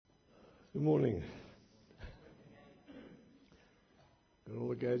Good morning. Got all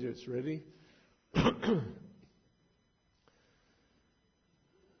the gadgets ready?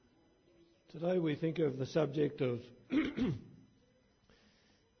 Today we think of the subject of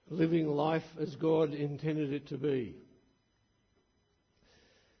living life as God intended it to be.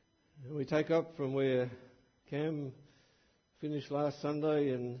 And we take up from where Cam finished last Sunday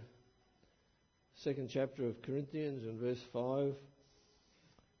in the second chapter of Corinthians and verse 5.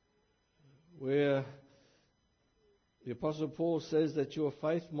 Where the Apostle Paul says that your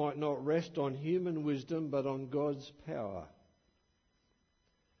faith might not rest on human wisdom but on God's power.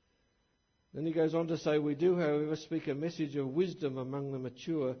 Then he goes on to say, we do, however, speak a message of wisdom among the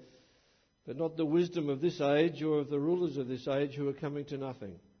mature, but not the wisdom of this age or of the rulers of this age who are coming to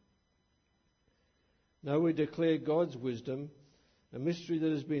nothing. No, we declare God's wisdom, a mystery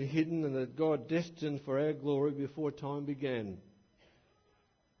that has been hidden and that God destined for our glory before time began.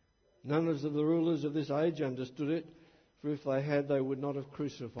 None of the rulers of this age understood it, for if they had, they would not have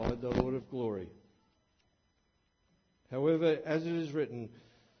crucified the Lord of glory. However, as it is written,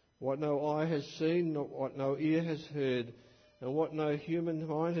 what no eye has seen, what no ear has heard, and what no human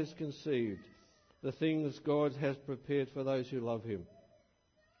mind has conceived, the things God has prepared for those who love him.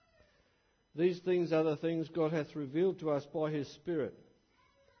 These things are the things God hath revealed to us by his Spirit.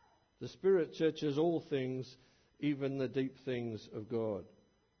 The Spirit searches all things, even the deep things of God.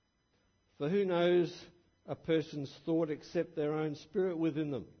 For who knows a person's thought except their own spirit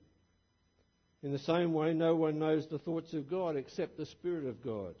within them? In the same way, no one knows the thoughts of God except the Spirit of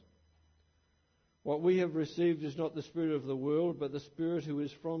God. What we have received is not the spirit of the world, but the Spirit who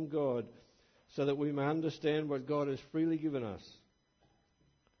is from God, so that we may understand what God has freely given us.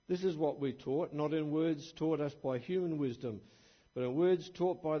 This is what we taught, not in words taught us by human wisdom, but in words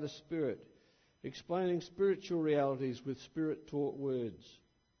taught by the Spirit, explaining spiritual realities with Spirit-taught words.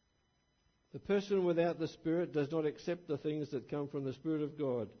 The person without the Spirit does not accept the things that come from the Spirit of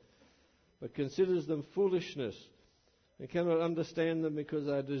God, but considers them foolishness and cannot understand them because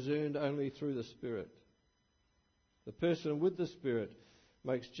they are discerned only through the Spirit. The person with the Spirit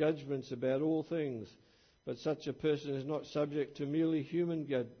makes judgments about all things, but such a person is not subject to merely human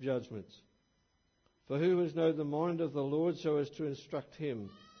judgments. For who has known the mind of the Lord so as to instruct him?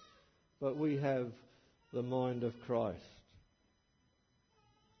 But we have the mind of Christ.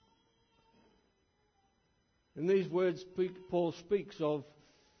 In these words, Paul speaks of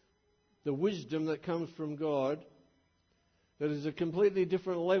the wisdom that comes from God that is a completely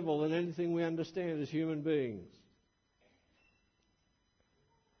different level than anything we understand as human beings.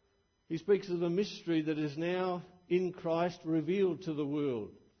 He speaks of the mystery that is now in Christ revealed to the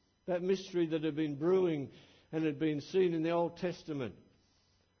world. That mystery that had been brewing and had been seen in the Old Testament.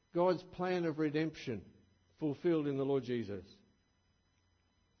 God's plan of redemption fulfilled in the Lord Jesus.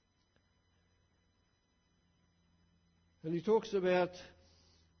 And he talks about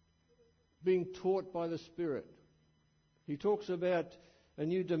being taught by the Spirit. He talks about a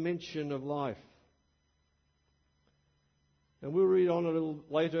new dimension of life. And we'll read on a little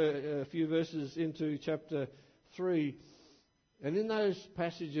later, a few verses into chapter 3. And in those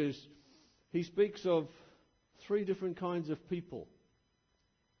passages, he speaks of three different kinds of people.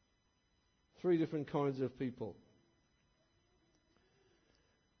 Three different kinds of people.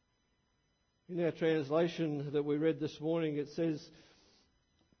 In our translation that we read this morning, it says,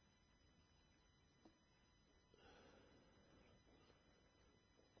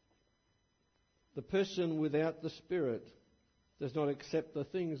 the person without the Spirit does not accept the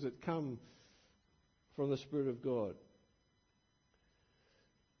things that come from the Spirit of God.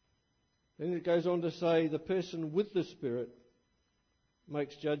 Then it goes on to say, the person with the Spirit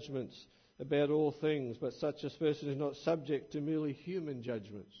makes judgments about all things, but such a person is not subject to merely human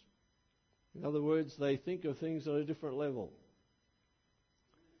judgments. In other words, they think of things at a different level.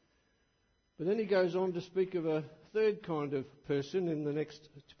 But then he goes on to speak of a third kind of person in the next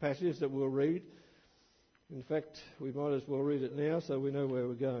passage that we'll read. In fact, we might as well read it now so we know where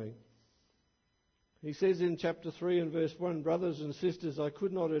we're going. He says in chapter 3 and verse 1, brothers and sisters, I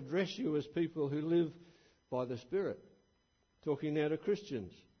could not address you as people who live by the Spirit. Talking now to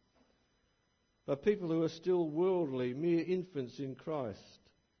Christians. But people who are still worldly, mere infants in Christ.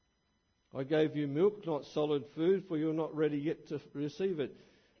 I gave you milk, not solid food, for you are not ready yet to receive it.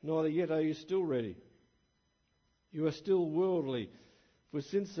 Neither yet are you still ready. You are still worldly. For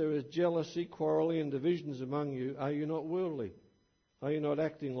since there is jealousy, quarrelling and divisions among you, are you not worldly? Are you not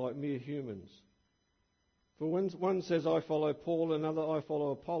acting like mere humans? For when one says, I follow Paul, another, I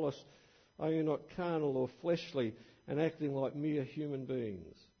follow Apollos, are you not carnal or fleshly and acting like mere human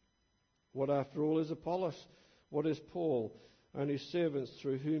beings? What after all is Apollos? What is Paul? only servants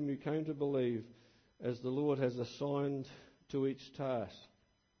through whom you came to believe, as the Lord has assigned to each task.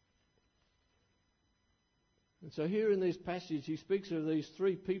 And so here in this passage he speaks of these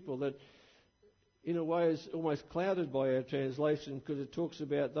three people that in a way is almost clouded by our translation, because it talks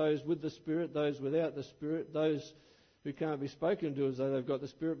about those with the Spirit, those without the Spirit, those who can't be spoken to as though they've got the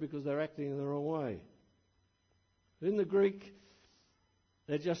Spirit because they're acting in the wrong way. In the Greek,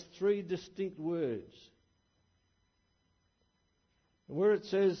 they're just three distinct words. And where it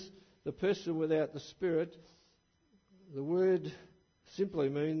says the person without the Spirit, the word simply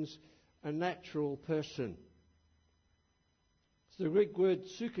means a natural person. It's the Greek word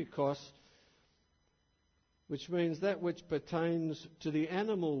psychikos, which means that which pertains to the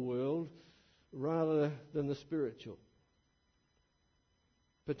animal world rather than the spiritual.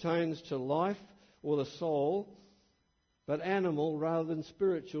 Pertains to life or the soul, but animal rather than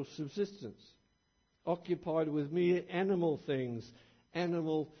spiritual subsistence. Occupied with mere animal things,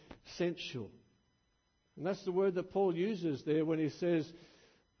 animal sensual. And that's the word that Paul uses there when he says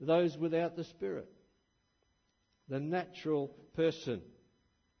those without the Spirit. The natural person.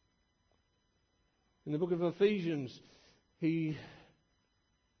 In the book of Ephesians, he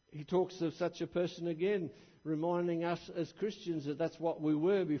talks of such a person again, reminding us as Christians that that's what we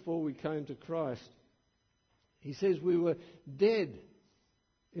were before we came to Christ. He says we were dead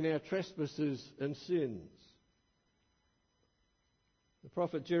in our trespasses and sins. The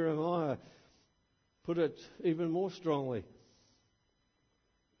prophet Jeremiah put it even more strongly.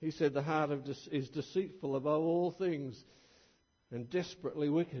 He said the heart is deceitful above all things and desperately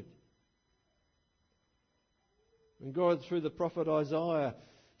wicked. And God, through the prophet Isaiah,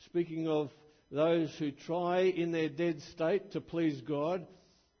 speaking of those who try in their dead state to please God,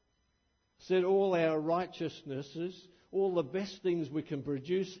 said all our righteousnesses, all the best things we can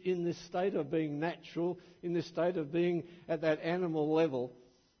produce in this state of being natural, in this state of being at that animal level,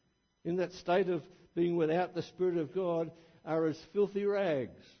 in that state of being without the Spirit of God, are as filthy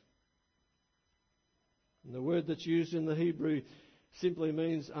rags. And the word that's used in the Hebrew simply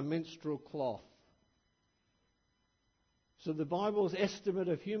means a menstrual cloth. So the Bible's estimate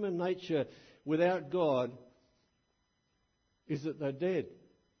of human nature without God is that they're dead.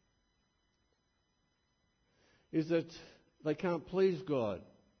 Is that they can't please God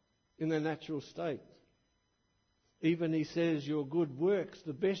in their natural state. Even he says your good works,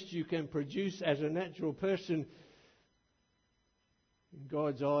 the best you can produce as a natural person, in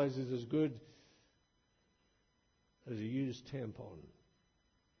God's eyes is as good as a used tampon.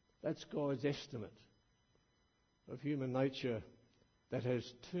 That's God's estimate of human nature that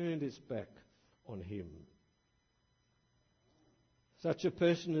has turned its back on him. Such a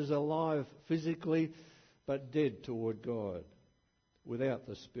person is alive physically but dead toward God without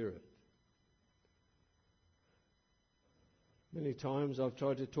the Spirit. Many times I've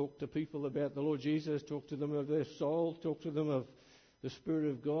tried to talk to people about the Lord Jesus, talk to them of their soul, talk to them of the Spirit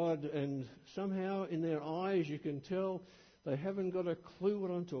of God, and somehow in their eyes you can tell they haven't got a clue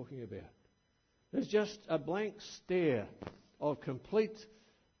what I'm talking about. There's just a blank stare of complete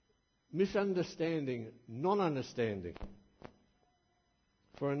misunderstanding, non-understanding.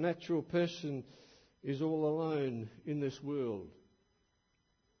 For a natural person is all alone in this world.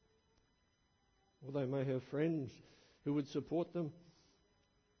 Or they may have friends who would support them,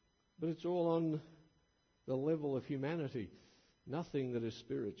 but it's all on the level of humanity, nothing that is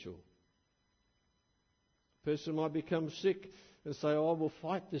spiritual. A person might become sick and say, oh, I will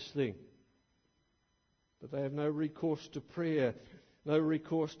fight this thing. But they have no recourse to prayer, no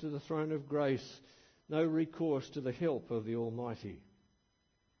recourse to the throne of grace, no recourse to the help of the Almighty.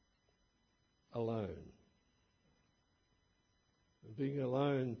 Alone. And being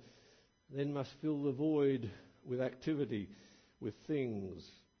alone then must fill the void with activity, with things.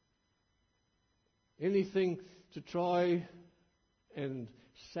 Anything to try and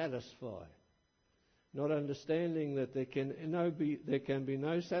satisfy. Not understanding that there can be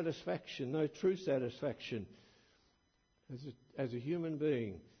no satisfaction, no true satisfaction as a human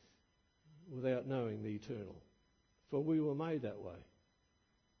being without knowing the eternal. For we were made that way.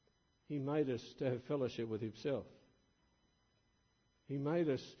 He made us to have fellowship with himself. He made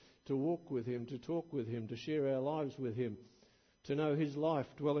us to walk with him, to talk with him, to share our lives with him, to know his life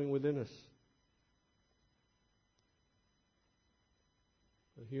dwelling within us.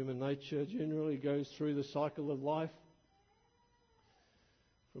 Human nature generally goes through the cycle of life,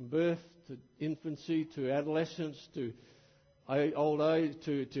 from birth to infancy to adolescence to old age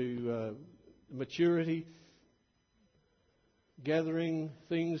to maturity, gathering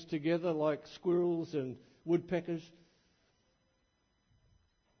things together like squirrels and woodpeckers,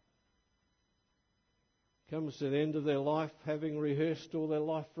 comes to the end of their life, having rehearsed all their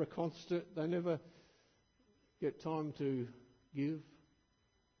life for a concert, they never get time to give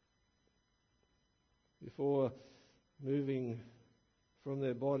before moving from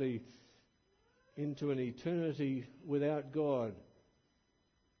their body into an eternity without God,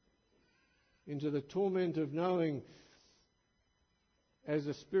 into the torment of knowing as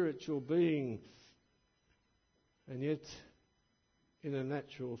a spiritual being and yet in a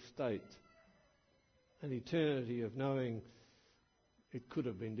natural state, an eternity of knowing it could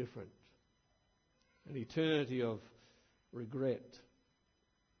have been different, an eternity of regret.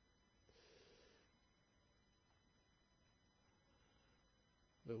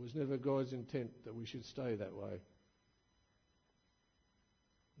 But it was never God's intent that we should stay that way.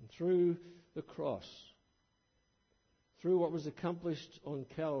 And through the cross, through what was accomplished on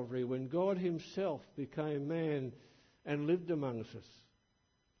Calvary, when God himself became man and lived amongst us,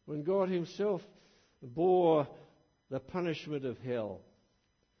 when God himself bore the punishment of hell,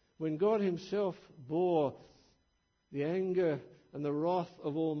 when God himself bore the anger and the wrath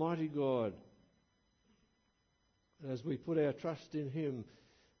of Almighty God, as we put our trust in him,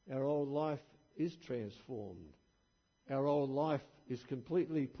 our old life is transformed. Our old life is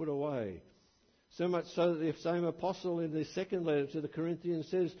completely put away. So much so that the same apostle in the second letter to the Corinthians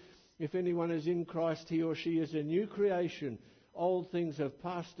says, if anyone is in Christ, he or she is a new creation. Old things have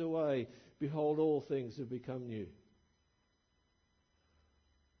passed away. Behold, all things have become new.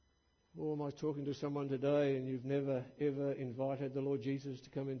 Or am I talking to someone today and you've never ever invited the Lord Jesus to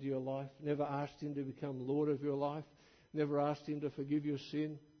come into your life? Never asked him to become Lord of your life? Never asked him to forgive your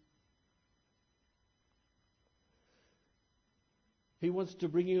sin? He wants to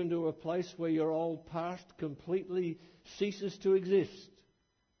bring you into a place where your old past completely ceases to exist.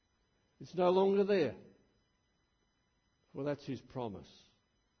 It's no longer there. Well, that's his promise.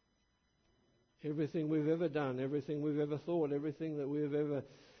 Everything we've ever done, everything we've ever thought, everything that we've ever,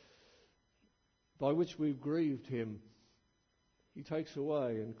 by which we've grieved him, he takes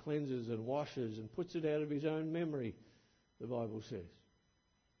away and cleanses and washes and puts it out of his own memory, the Bible says.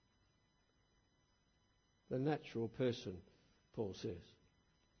 The natural person, Paul says.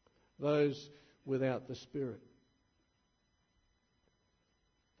 Those without the Spirit.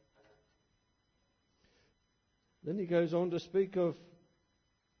 Then he goes on to speak of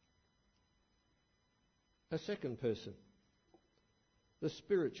a second person, the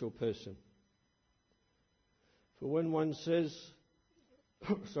spiritual person. For when one says,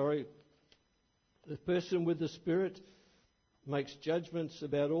 the person with the Spirit makes judgments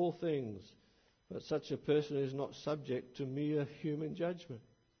about all things, but such a person is not subject to mere human judgment.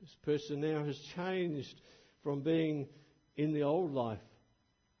 This person now has changed from being in the old life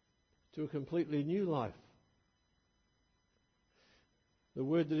to a completely new life. The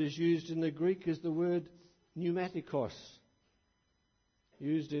word that is used in the Greek is the word pneumatikos,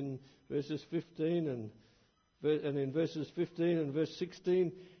 used in verses 15 and in verses 15 and verse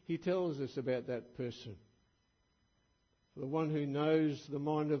 16, he tells us about that person. The one who knows the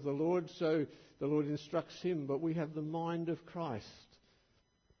mind of the Lord, so the Lord instructs him, but we have the mind of Christ.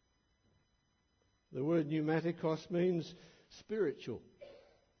 The word pneumatikos means spiritual,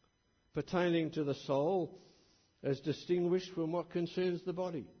 pertaining to the soul, as distinguished from what concerns the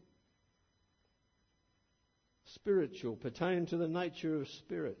body. Spiritual, pertaining to the nature of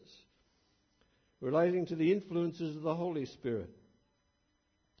spirits, relating to the influences of the Holy Spirit,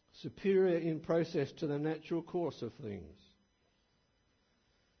 superior in process to the natural course of things.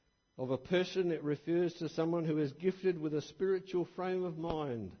 Of a person, it refers to someone who is gifted with a spiritual frame of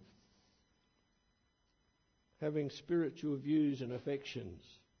mind, having spiritual views and affections.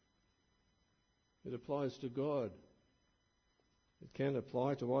 It applies to God. It can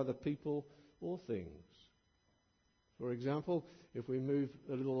apply to either people or things. For example, if we move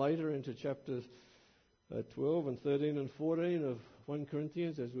a little later into chapters 12 and 13 and 14 of 1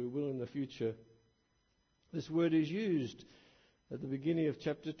 Corinthians, as we will in the future, this word is used at the beginning of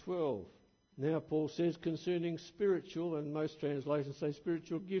chapter 12. Now Paul says concerning spiritual, and most translations say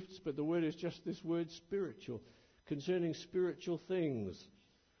spiritual gifts, but the word is just this word spiritual, concerning spiritual things.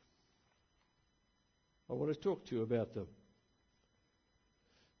 I want to talk to you about them.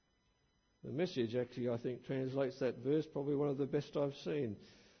 The Message actually, I think, translates that verse, probably one of the best I've seen,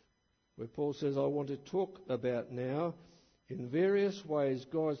 where Paul says, I want to talk about now in various ways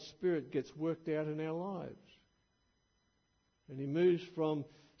God's Spirit gets worked out in our lives. And he moves from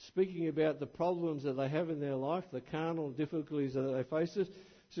speaking about the problems that they have in their life, the carnal difficulties that they face,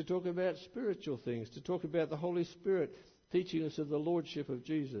 to talk about spiritual things, to talk about the Holy Spirit teaching us of the Lordship of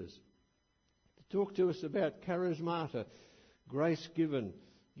Jesus, to talk to us about charismata, grace-given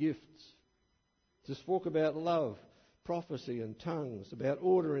gifts, to talk about love, prophecy and tongues, about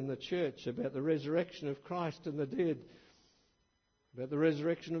order in the church, about the resurrection of Christ and the dead, about the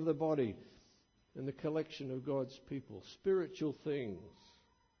resurrection of the body and the collection of God's people, spiritual things.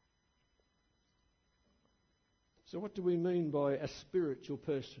 So what do we mean by a spiritual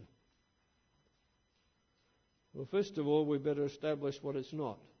person? Well, first of all, we better establish what it's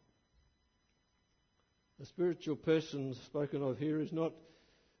not. A spiritual person spoken of here is not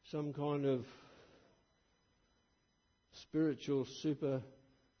some kind of spiritual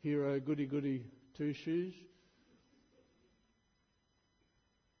superhero goody-goody two-shoes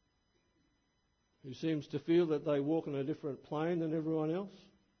who seems to feel that they walk on a different plane than everyone else.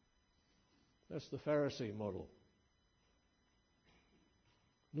 That's the Pharisee model.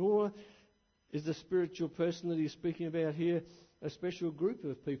 Nor is the spiritual person that he's speaking about here a special group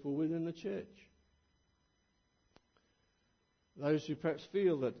of people within the church. Those who perhaps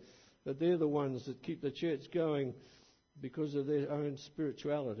feel that they're the ones that keep the church going because of their own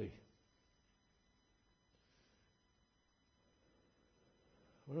spirituality.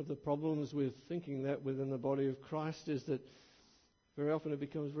 One of the problems with thinking that within the body of Christ is that very often it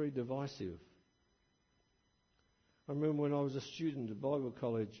becomes very divisive. I remember when I was a student at Bible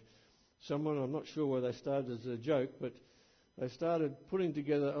college, someone, I'm not sure whether they started as a joke, but they started putting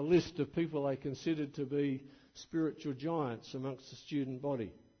together a list of people they considered to be spiritual giants amongst the student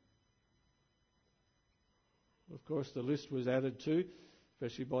body. Of course, the list was added to,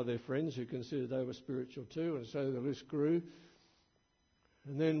 especially by their friends who considered they were spiritual too, and so the list grew.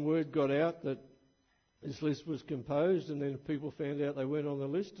 And then word got out that this list was composed, and then people found out they weren't on the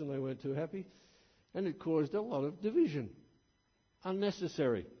list and they weren't too happy, and it caused a lot of division.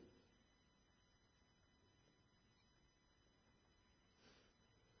 Unnecessary.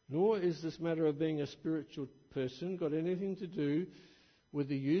 Nor is this matter of being a spiritual person got anything to do with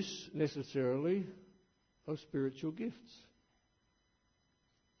the use necessarily of spiritual gifts.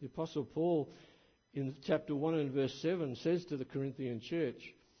 The Apostle Paul in chapter 1 and verse 7 says to the Corinthian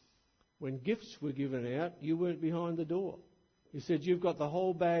church, when gifts were given out, you weren't behind the door. He said, you've got the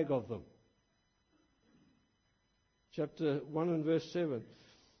whole bag of them. Chapter 1 and verse 7.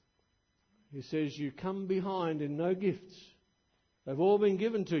 He says, you come behind in no gifts. They've all been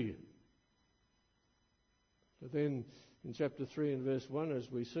given to you. But then in chapter 3 and verse 1, as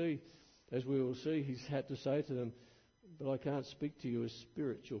we will see, he's had to say to them, but I can't speak to you as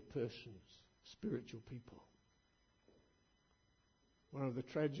spiritual persons, spiritual people. One of the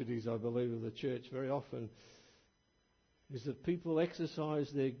tragedies, I believe, of the church very often is that people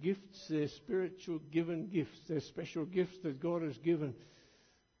exercise their gifts, their spiritual given gifts, their special gifts that God has given.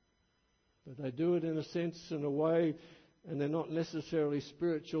 But they do it in a sense, in a way, and they're not necessarily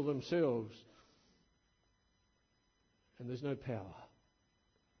spiritual themselves. And there's no power,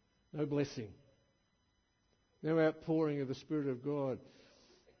 no blessing, no outpouring of the Spirit of God.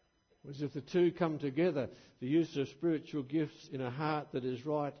 Whereas if the two come together, the use of spiritual gifts in a heart that is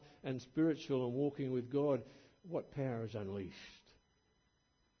right and spiritual and walking with God, what power is unleashed?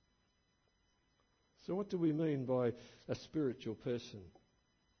 So what do we mean by a spiritual person?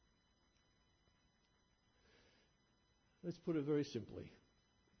 Let's put it very simply.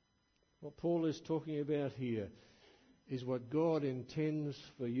 What Paul is talking about here is what God intends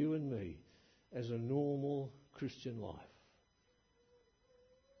for you and me as a normal Christian life.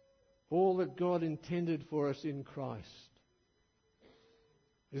 All that God intended for us in Christ.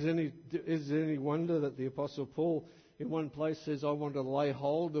 Is there any wonder that the Apostle Paul in one place says, I want to lay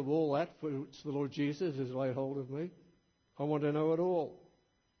hold of all that for which the Lord Jesus has laid hold of me? I want to know it all.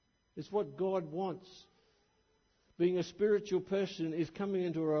 It's what God wants. Being a spiritual person is coming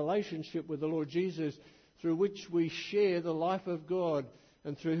into a relationship with the Lord Jesus through which we share the life of God,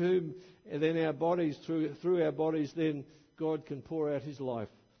 and through whom then our bodies, through our bodies, then God can pour out His life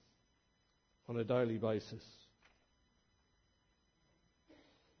on a daily basis.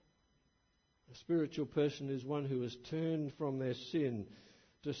 A spiritual person is one who has turned from their sin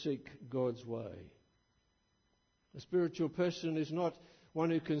to seek God's way. A spiritual person is not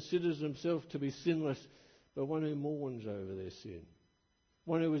one who considers himself to be sinless, but one who mourns over their sin.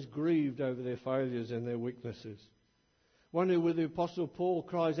 One who is grieved over their failures and their weaknesses. One who, with the Apostle Paul,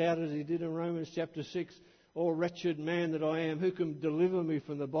 cries out as he did in Romans chapter 6, "O wretched man that I am, who can deliver me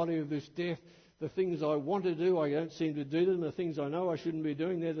from the body of this death? The things I want to do, I don't seem to do them. The things I know I shouldn't be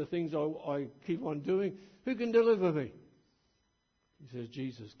doing, they're the things I keep on doing. Who can deliver me?" He says,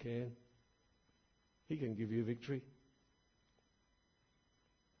 Jesus can. He can give you victory.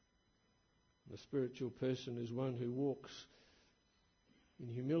 The spiritual person is one who walks in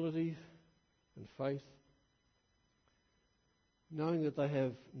humility and faith, knowing that they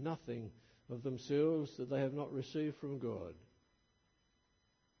have nothing of themselves that they have not received from God.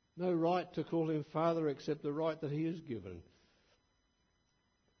 No right to call him Father except the right that he has given.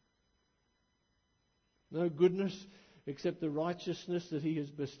 No goodness except the righteousness that he has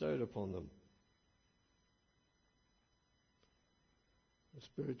bestowed upon them. A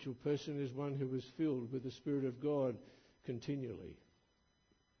spiritual person is one who is filled with the Spirit of God continually.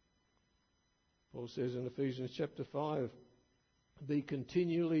 Paul says in Ephesians chapter 5, be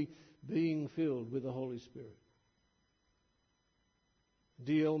continually being filled with the Holy Spirit.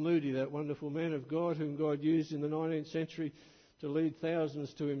 D.L. Moody, that wonderful man of God whom God used in the 19th century to lead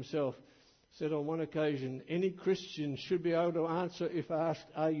thousands to himself, said on one occasion, any Christian should be able to answer if asked,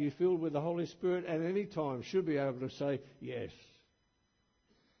 are you filled with the Holy Spirit? At any time should be able to say, yes.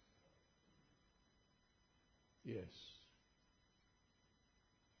 Yes.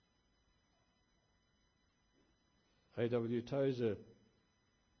 A.W. Tozer,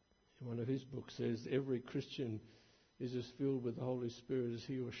 in one of his books, says every Christian is as filled with the Holy Spirit as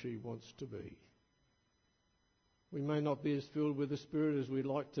he or she wants to be. We may not be as filled with the Spirit as we'd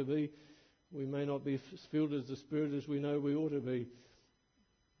like to be. We may not be as filled as the Spirit as we know we ought to be.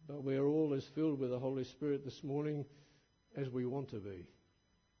 But we are all as filled with the Holy Spirit this morning as we want to be.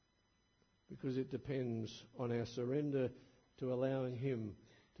 Because it depends on our surrender to allowing him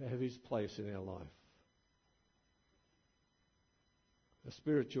to have his place in our life. A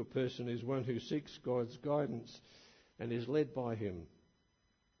spiritual person is one who seeks God's guidance and is led by him.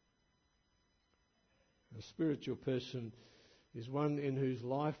 A spiritual person is one in whose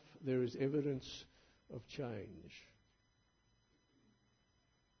life there is evidence of change.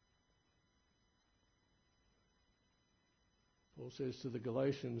 Paul says to the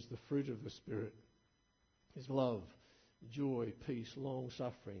Galatians, the fruit of the Spirit is love, joy, peace,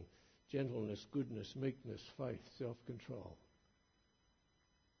 long-suffering, gentleness, goodness, meekness, faith, self-control.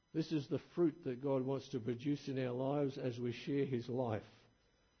 This is the fruit that God wants to produce in our lives as we share his life.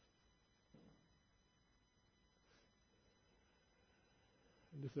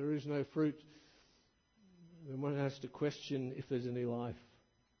 And if there is no fruit, then one has to question if there's any life.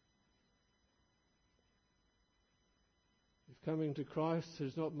 If coming to Christ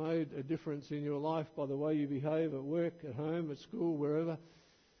has not made a difference in your life by the way you behave at work, at home, at school, wherever,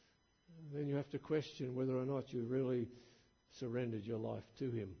 then you have to question whether or not you really surrendered your life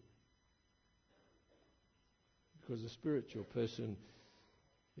to him. Because a spiritual person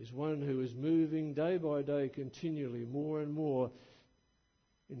is one who is moving day by day continually more and more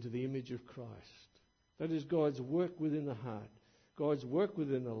into the image of Christ. That is God's work within the heart, God's work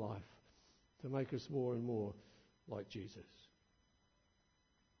within the life to make us more and more like Jesus.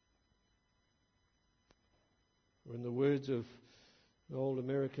 Or in the words of an old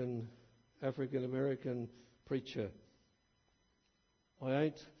African-American preacher, I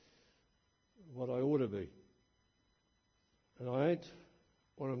ain't what I ought to be. And I ain't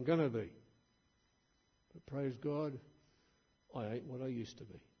what I'm going to be. But praise God, I ain't what I used to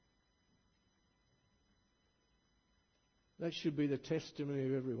be. That should be the testimony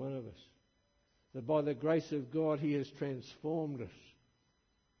of every one of us. That by the grace of God, he has transformed us.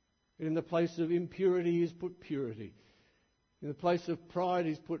 In the place of impurity, he's put purity. In the place of pride,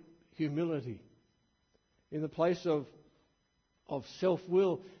 he's put humility. In the place of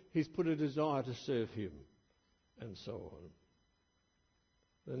self-will, he's put a desire to serve him. And so on.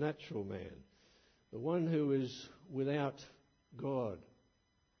 The natural man, the one who is without God,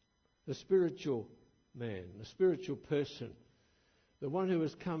 the spiritual man, the spiritual person, the one who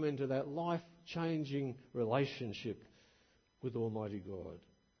has come into that life-changing relationship with Almighty God.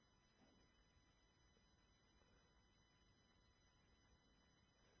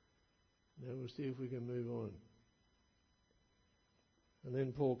 Now we'll see if we can move on. And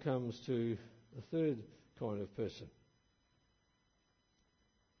then Paul comes to a third kind of person,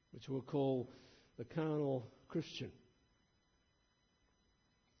 which we'll call the carnal Christian.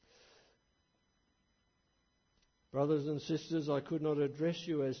 Brothers and sisters, I could not address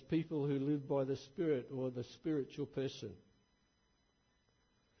you as people who live by the Spirit or the spiritual person,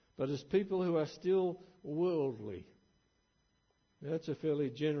 but as people who are still worldly. Now, that's a fairly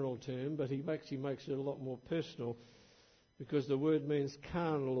general term, but he makes it a lot more personal because the word means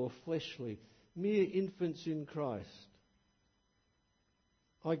carnal or fleshly, mere infants in Christ.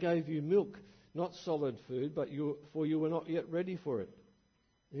 I gave you milk, not solid food, for you were not yet ready for it.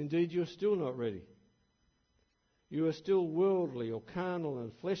 Indeed, you are still not ready. You are still worldly or carnal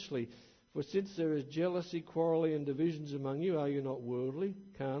and fleshly, for since there is jealousy, quarrelling and divisions among you, are you not worldly,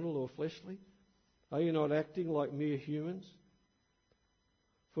 carnal or fleshly? Are you not acting like mere humans?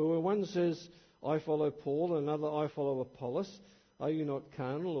 For where one says, I follow Paul, and another, I follow Apollos, Are you not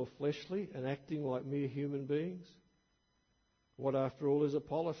carnal or fleshly and acting like mere human beings? What, after all, is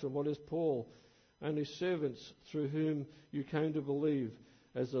Apollos and what is Paul? Only servants through whom you came to believe,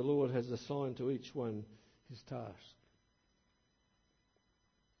 as the Lord has assigned to each one his task.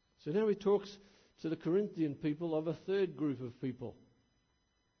 So now he talks to the Corinthian people of a third group of people.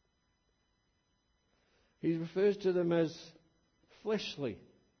 He refers to them as fleshly.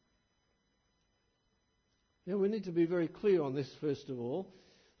 Now we need to be very clear on this, first of all,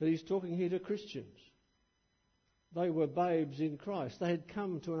 that he's talking here to Christians. They were babes in Christ. They had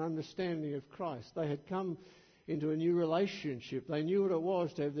come to an understanding of Christ. They had come into a new relationship. They knew what it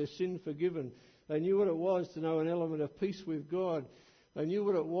was to have their sin forgiven. They knew what it was to know an element of peace with God. They knew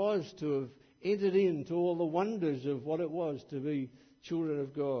what it was to have entered into all the wonders of what it was to be children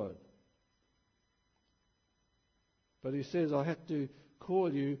of God. But he says, I have to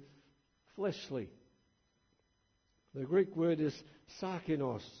call you fleshly. The Greek word is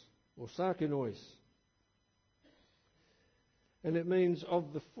sarkinos, or sarkinois. And it means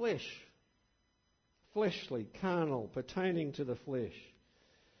of the flesh, fleshly, carnal, pertaining to the flesh.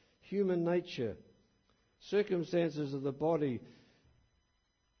 Human nature, circumstances of the body,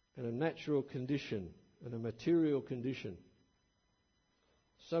 and a natural condition, and a material condition,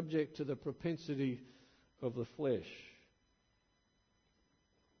 subject to the propensity of the flesh.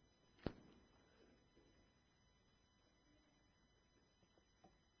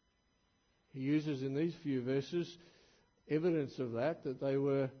 He uses in these few verses evidence of that there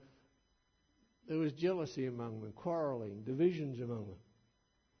was jealousy among them, quarrelling, divisions among them.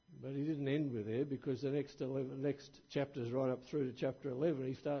 But he didn't end with there, because the next chapters right up through to chapter 11,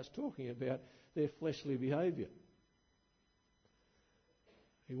 he starts talking about their fleshly behaviour.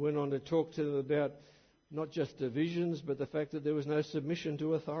 He went on to talk to them about not just divisions, but the fact that there was no submission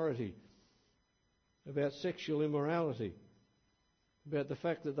to authority, about sexual immorality, about the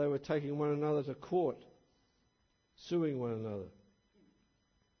fact that they were taking one another to court, suing one another.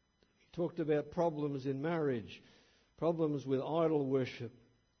 He talked about problems in marriage, problems with idol worship,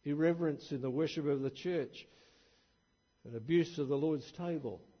 irreverence in the worship of the church, and abuse of the Lord's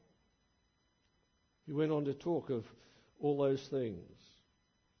table. He went on to talk of all those things.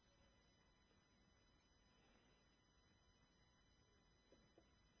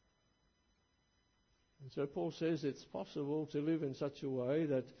 And so Paul says it's possible to live in such a way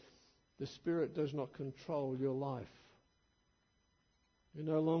that the Spirit does not control your life. You're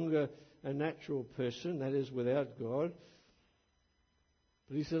no longer a natural person, that is, without God.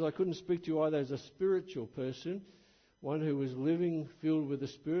 But he says, I couldn't speak to you either as a spiritual person, one who was living filled with the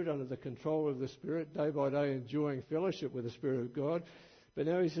Spirit, under the control of the Spirit, day by day enjoying fellowship with the Spirit of God. But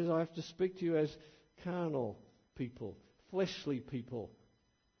now he says, I have to speak to you as carnal people, fleshly people,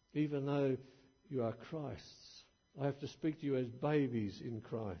 even though you are Christ's. I have to speak to you as babies in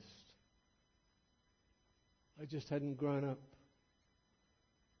Christ. I just hadn't grown up.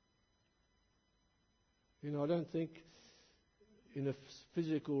 You know, I don't think in a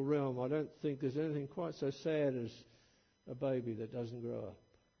physical realm, I don't think there's anything quite so sad as a baby that doesn't grow up,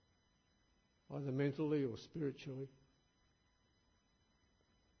 either mentally or spiritually.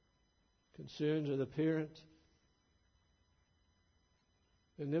 Concerns of the parent.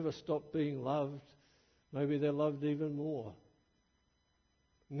 They never stop being loved. Maybe they're loved even more.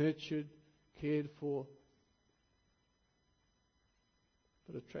 Nurtured, cared for.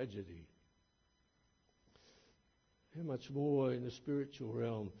 But a tragedy. How much more in the spiritual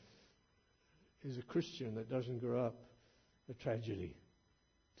realm is a Christian that doesn't grow up a tragedy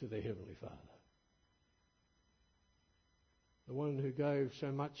to their Heavenly Father? The one who gave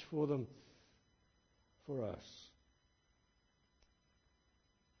so much for them, for us.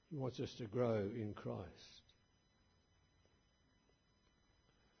 He wants us to grow in Christ.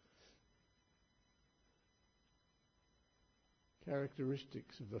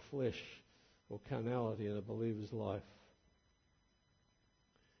 Characteristics of the flesh or carnality in a believer's life.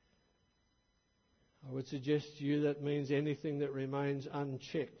 I would suggest to you that means anything that remains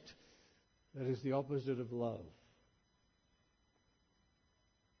unchecked. That is the opposite of love.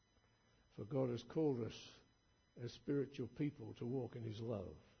 For God has called us as spiritual people to walk in His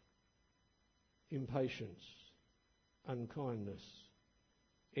love. Impatience, unkindness,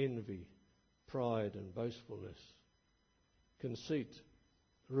 envy, pride and boastfulness, conceit,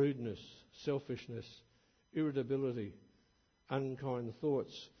 rudeness, selfishness, irritability, unkind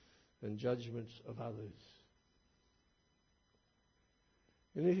thoughts and judgments of others.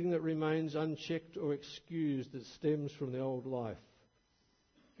 Anything that remains unchecked or excused that stems from the old life.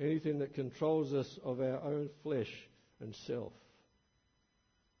 Anything that controls us of our own flesh and self.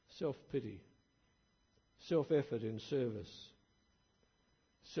 Self-pity. Self-effort in service.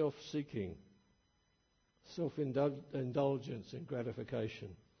 self-seeking, self-indulgence and gratification,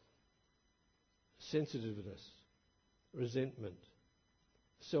 sensitiveness, resentment,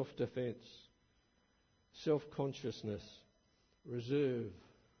 self-defense, self-consciousness, reserve,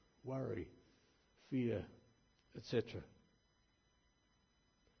 worry, fear, etc.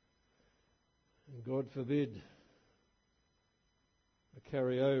 And God forbid a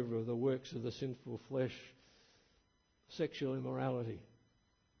carryover of the works of the sinful flesh, sexual immorality,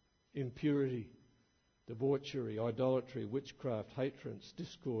 impurity, debauchery, idolatry, witchcraft, hatred,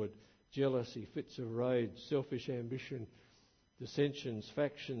 discord, jealousy, fits of rage, selfish ambition, dissensions,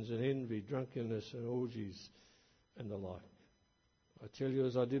 factions and envy, drunkenness and orgies and the like. I tell you,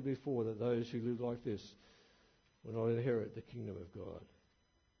 as I did before, that those who live like this will not inherit the kingdom of God.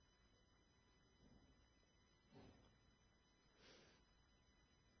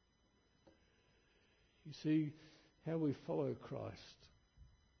 You see, how we follow Christ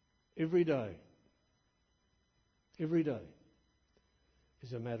every day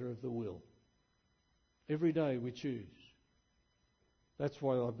is a matter of the will. Every day we choose. That's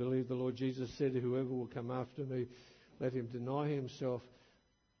why I believe the Lord Jesus said, whoever will come after me, let him deny himself,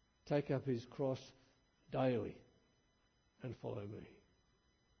 take up his cross daily and follow me.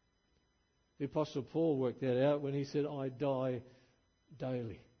 The Apostle Paul worked that out when he said, I die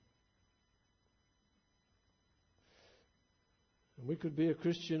daily. And we could be a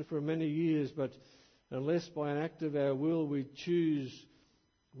Christian for many years, but unless by an act of our will we choose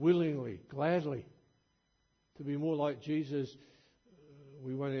willingly, gladly, to be more like Jesus,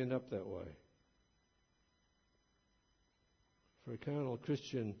 we won't end up that way. For a carnal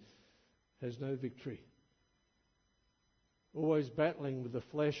Christian has no victory. Always battling with the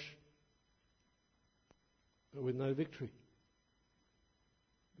flesh, but with no victory.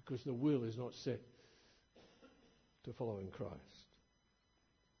 Because the will is not set to following Christ.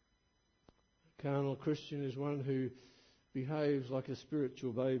 A carnal Christian is one who behaves like a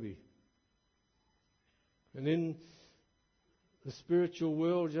spiritual baby. And in the spiritual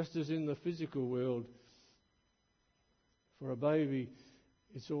world, just as in the physical world, for a baby,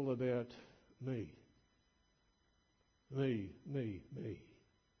 it's all about me. Me, me, me.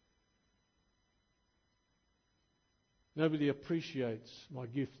 Nobody appreciates my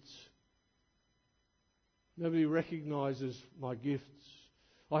gifts. Nobody recognises my gifts.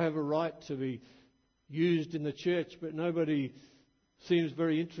 I have a right to be used in the church, but nobody seems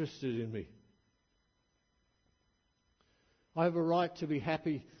very interested in me. I have a right to be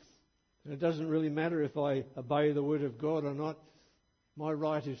happy, and it doesn't really matter if I obey the word of God or not. My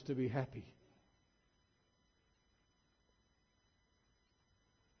right is to be happy.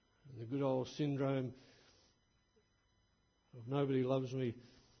 And the good old syndrome of nobody loves me,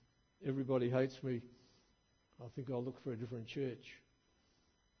 everybody hates me, I think I'll look for a different church,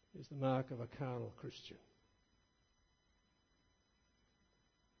 is the mark of a carnal Christian.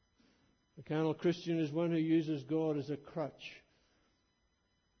 A carnal Christian is one who uses God as a crutch,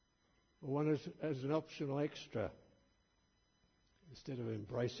 or one as an optional extra, instead of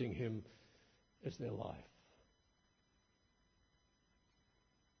embracing Him as their life.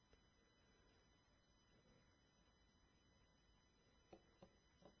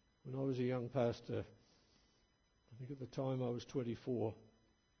 When I was a young pastor, I think at the time I was 24,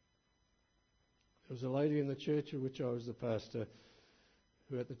 there was a lady in the church of which I was the pastor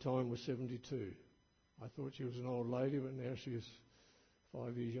who at the time was 72. I thought she was an old lady, but now she is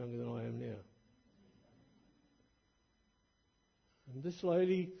 5 years younger than I am now. And this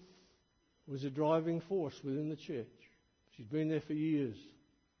lady was a driving force within the church. She'd been there for years.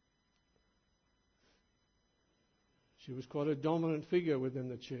 She was quite a dominant figure within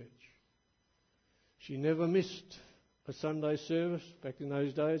the church. She never missed a Sunday service. In fact, in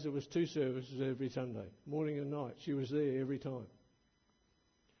those days it was 2 services every Sunday, morning and night. She was there every time.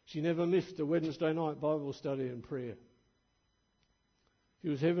 She never missed a Wednesday night Bible study and prayer. She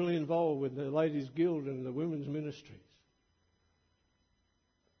was heavily involved with the Ladies' Guild and the women's ministries.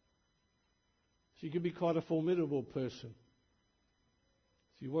 She could be quite a formidable person.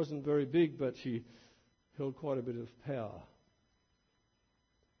 She wasn't very big, but she held quite a bit of power.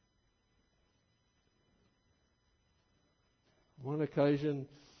 On one occasion,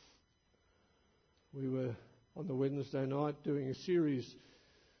 we were on the Wednesday night doing a series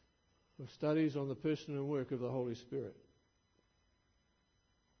of studies on the person and work of the Holy Spirit.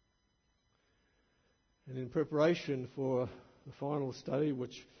 And in preparation for the final study,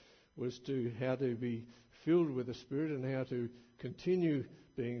 which was to how to be filled with the Spirit and how to continue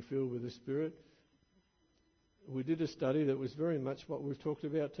being filled with the Spirit, we did a study that was very much what we've talked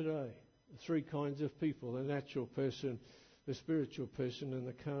about today. The 3 kinds of people: the natural person, the spiritual person and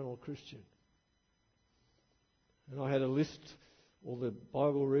the carnal Christian. And I had a list, all the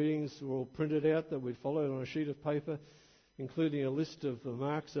Bible readings were all printed out that we'd followed on a sheet of paper, including a list of the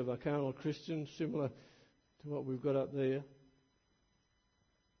marks of a carnal Christian, similar to what we've got up there.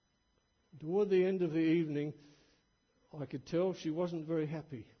 Toward the end of the evening, I could tell she wasn't very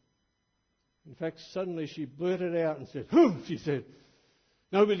happy. In fact, suddenly she blurted out and said, she said,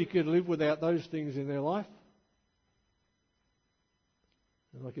 nobody could live without those things in their life.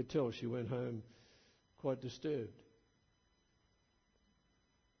 And I could tell she went home quite disturbed.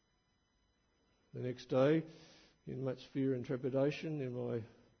 The next day, in much fear and trepidation, in my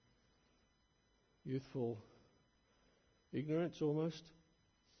youthful ignorance almost,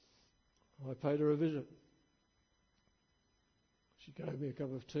 I paid her a visit. She gave me a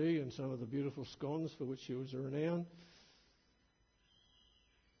cup of tea and some of the beautiful scones for which she was renowned.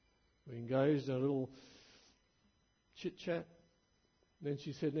 We engaged in a little chit-chat. Then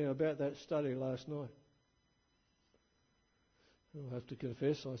she said, now about that study last night. I have to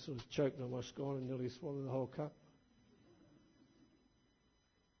confess, I sort of choked on my scone and nearly swallowed the whole cup.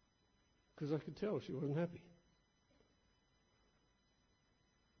 Because I could tell she wasn't happy.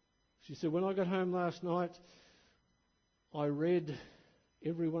 She said, when I got home last night, I read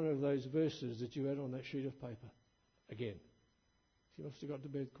every one of those verses that you had on that sheet of paper again. She must have got to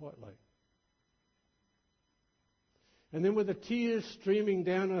bed quite late. And then with the tears streaming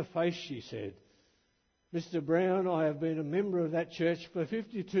down her face, she said, Mr. Brown, I have been a member of that church for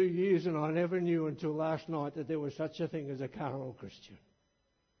 52 years and I never knew until last night that there was such a thing as a carnal Christian.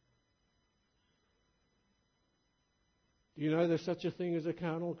 Do you know there's such a thing as a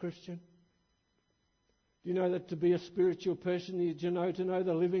carnal Christian? Do you know that to be a spiritual person, to know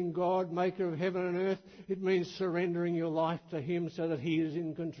the living God, maker of heaven and earth, it means surrendering your life to Him so that He is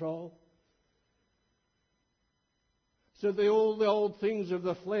in control? So that all the old things of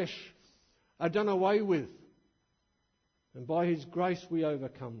the flesh are done away with. And by His grace we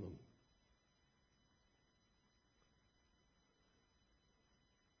overcome them.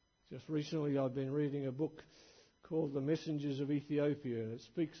 Just recently I've been reading a book called The Messengers of Ethiopia, and it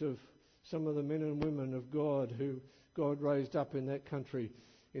speaks of some of the men and women of God who God raised up in that country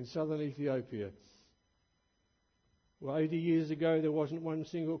in southern Ethiopia. Well, 80 years ago there wasn't one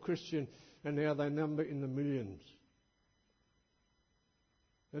single Christian, and now they number in the millions.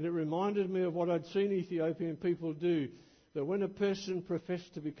 And it reminded me of what I'd seen Ethiopian people do, that when a person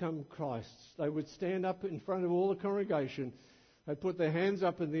professed to become Christ, they would stand up in front of all the congregation, they'd put their hands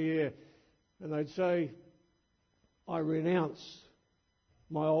up in the air, and they'd say, I renounce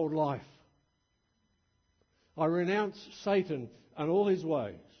my old life. I renounce Satan and all his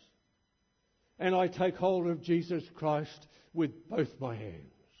ways. And I take hold of Jesus Christ with both my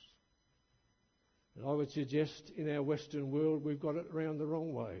hands. And I would suggest in our Western world we've got it around the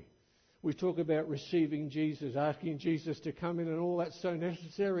wrong way. We talk about receiving Jesus, asking Jesus to come in, and all that's so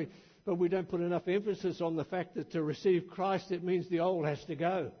necessary, but we don't put enough emphasis on the fact that to receive Christ it means the old has to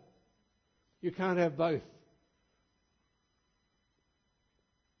go. You can't have both.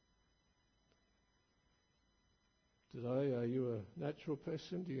 Today, are you a natural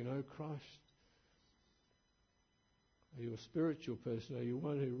person? Do you know Christ? Are you a spiritual person? Are you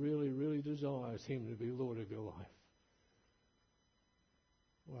one who really, really desires Him to be Lord of your life?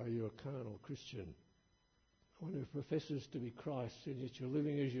 Or are you a carnal Christian? One who professes to be Christ, and yet you're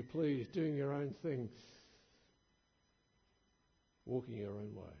living as you please, doing your own thing, walking your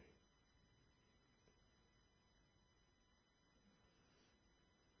own way.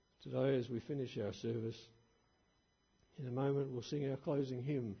 Today, as we finish our service, in a moment we'll sing our closing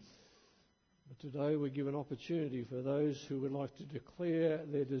hymn. But today we give an opportunity for those who would like to declare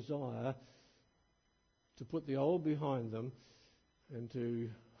their desire to put the old behind them and to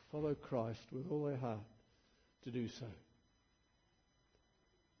follow Christ with all their heart to do so.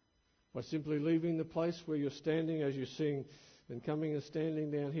 By simply leaving the place where you're standing as you sing and coming and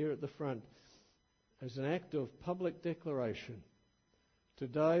standing down here at the front as an act of public declaration.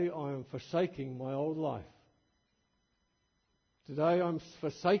 Today I am forsaking my old life. Today I'm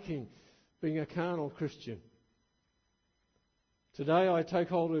forsaking being a carnal Christian. Today I take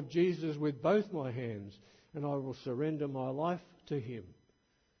hold of Jesus with both my hands and I will surrender my life to Him.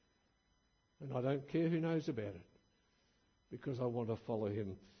 And I don't care who knows about it, because I want to follow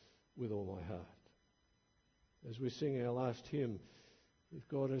Him with all my heart. As we sing our last hymn, if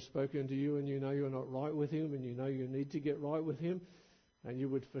God has spoken to you and you know you're not right with Him and you know you need to get right with Him and you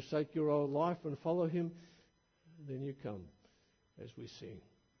would forsake your old life and follow Him, then you come as we sing.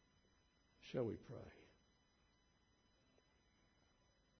 Shall we pray?